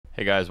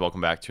Hey guys,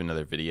 welcome back to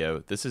another video.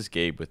 This is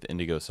Gabe with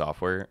Indigo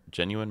Software,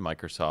 genuine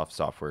Microsoft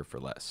software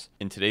for less.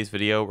 In today's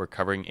video, we're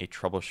covering a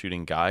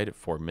troubleshooting guide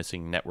for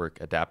missing network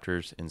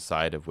adapters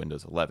inside of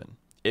Windows 11.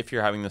 If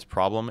you're having this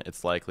problem,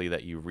 it's likely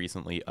that you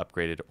recently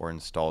upgraded or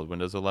installed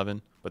Windows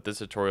 11, but this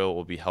tutorial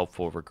will be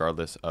helpful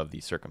regardless of the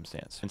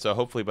circumstance. And so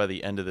hopefully by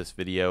the end of this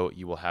video,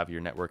 you will have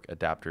your network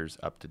adapters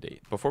up to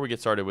date. Before we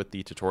get started with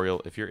the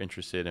tutorial, if you're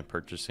interested in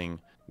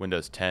purchasing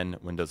Windows 10,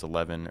 Windows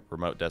 11,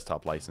 remote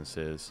desktop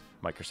licenses,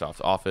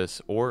 Microsoft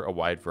Office, or a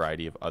wide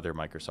variety of other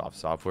Microsoft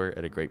software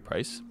at a great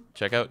price,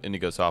 check out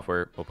Indigo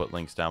Software. We'll put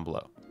links down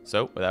below.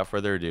 So without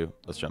further ado,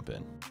 let's jump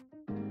in.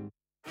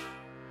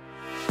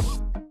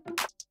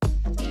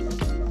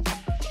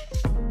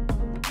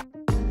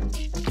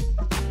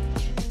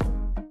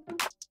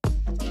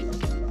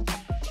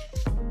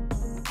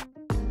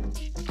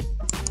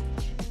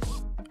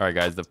 Alright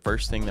guys, the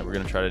first thing that we're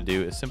going to try to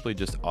do is simply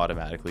just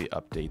automatically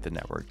update the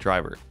network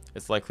driver.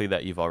 It's likely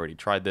that you've already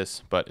tried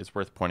this, but it's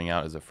worth pointing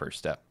out as a first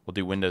step. We'll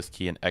do Windows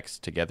key and X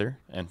together,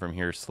 and from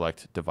here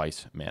select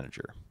Device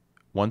Manager.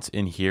 Once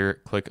in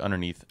here, click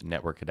underneath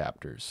Network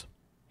Adapters.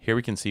 Here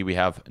we can see we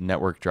have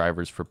network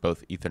drivers for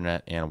both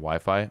Ethernet and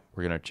Wi-Fi.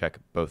 We're going to check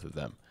both of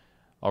them.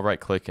 I'll right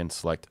click and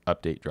select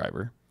Update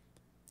Driver,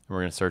 and we're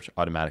going to search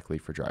automatically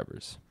for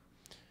drivers.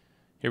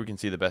 Here we can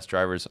see the best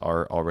drivers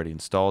are already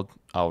installed.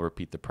 I'll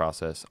repeat the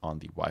process on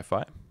the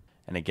Wi-Fi.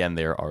 And again,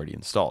 they are already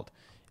installed.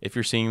 If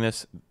you're seeing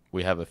this,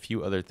 we have a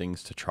few other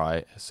things to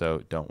try,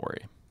 so don't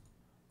worry.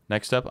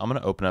 Next up, I'm going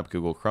to open up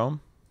Google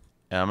Chrome,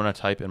 and I'm going to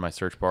type in my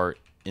search bar,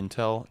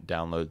 Intel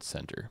Download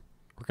Center.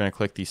 We're going to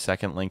click the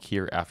second link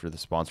here after the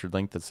sponsored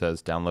link that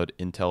says Download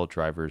Intel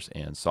Drivers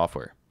and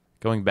Software.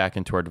 Going back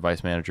into our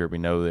device manager, we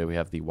know that we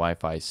have the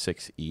Wi-Fi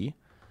 6E.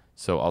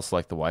 So I'll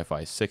select the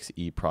Wi-Fi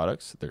 6E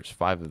products. There's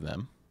 5 of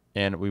them.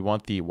 And we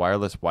want the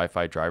wireless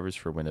Wi-Fi drivers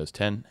for Windows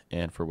 10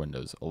 and for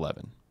Windows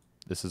 11.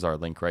 This is our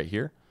link right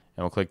here,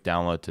 and we'll click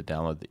download to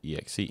download the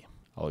exe.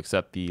 I'll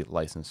accept the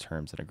license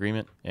terms and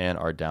agreement, and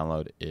our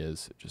download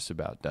is just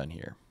about done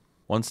here.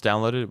 Once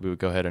downloaded, we would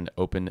go ahead and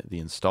open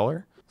the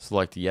installer.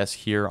 Select yes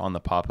here on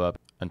the pop-up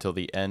until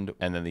the end,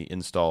 and then the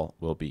install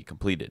will be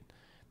completed.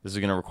 This is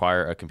going to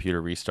require a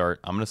computer restart.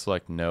 I'm going to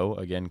select no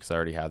again because I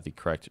already have the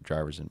correct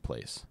drivers in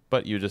place.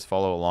 But you just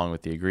follow along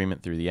with the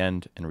agreement through the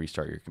end and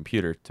restart your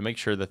computer to make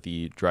sure that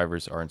the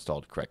drivers are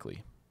installed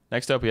correctly.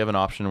 Next up, we have an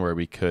option where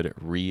we could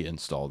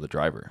reinstall the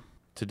driver.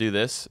 To do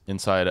this,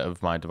 inside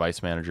of my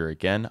device manager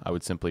again, I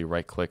would simply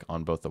right click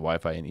on both the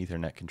Wi-Fi and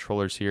Ethernet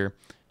controllers here,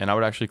 and I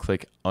would actually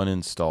click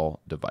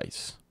uninstall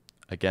device.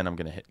 Again, I'm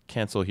going to hit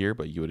cancel here,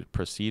 but you would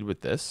proceed with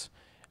this,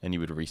 and you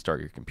would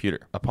restart your computer.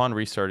 Upon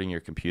restarting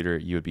your computer,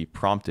 you would be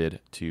prompted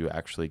to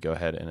actually go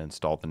ahead and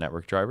install the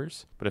network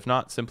drivers. But if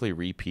not, simply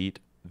repeat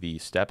the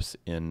steps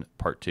in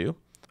part 2.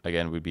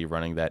 Again, we'd be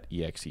running that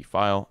exe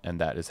file, and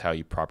that is how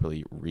you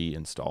properly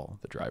reinstall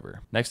the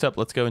driver. Next up,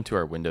 let's go into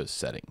our Windows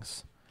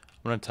settings.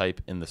 I'm going to type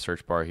in the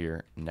search bar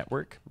here,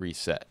 network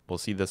reset. We'll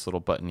see this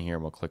little button here,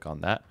 and we'll click on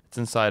that. It's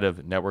inside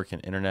of network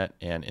and internet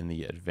and in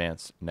the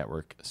advanced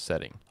network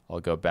setting.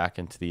 I'll go back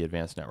into the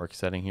advanced network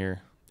setting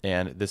here.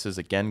 And this is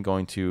again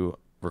going to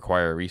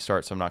require a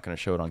restart, so I'm not going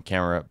to show it on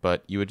camera,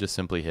 but you would just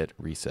simply hit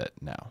reset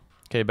now.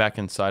 Okay, back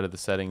inside of the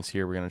settings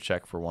here, we're going to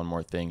check for one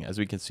more thing. As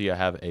we can see, I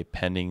have a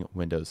pending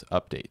Windows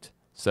update.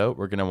 So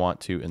we're going to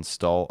want to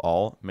install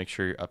all, make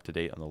sure you're up to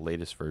date on the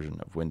latest version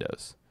of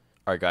Windows.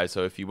 All right, guys,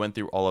 so if you went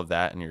through all of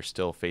that and you're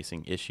still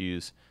facing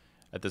issues,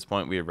 at this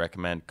point, we would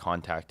recommend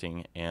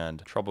contacting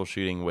and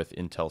troubleshooting with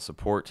Intel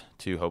support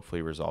to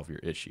hopefully resolve your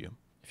issue.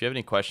 If you have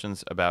any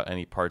questions about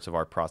any parts of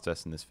our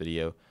process in this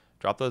video,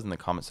 drop those in the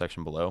comment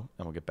section below,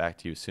 and we'll get back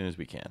to you as soon as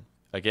we can.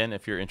 Again,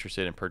 if you're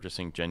interested in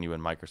purchasing genuine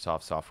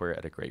Microsoft software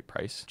at a great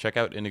price, check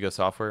out Indigo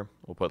Software.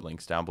 We'll put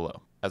links down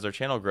below. As our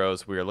channel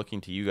grows, we are looking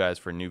to you guys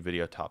for new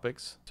video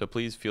topics, so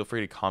please feel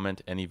free to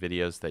comment any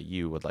videos that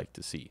you would like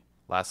to see.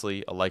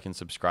 Lastly, a like and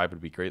subscribe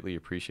would be greatly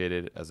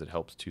appreciated as it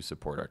helps to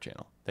support our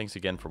channel. Thanks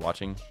again for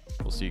watching.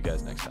 We'll see you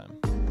guys next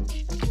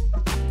time.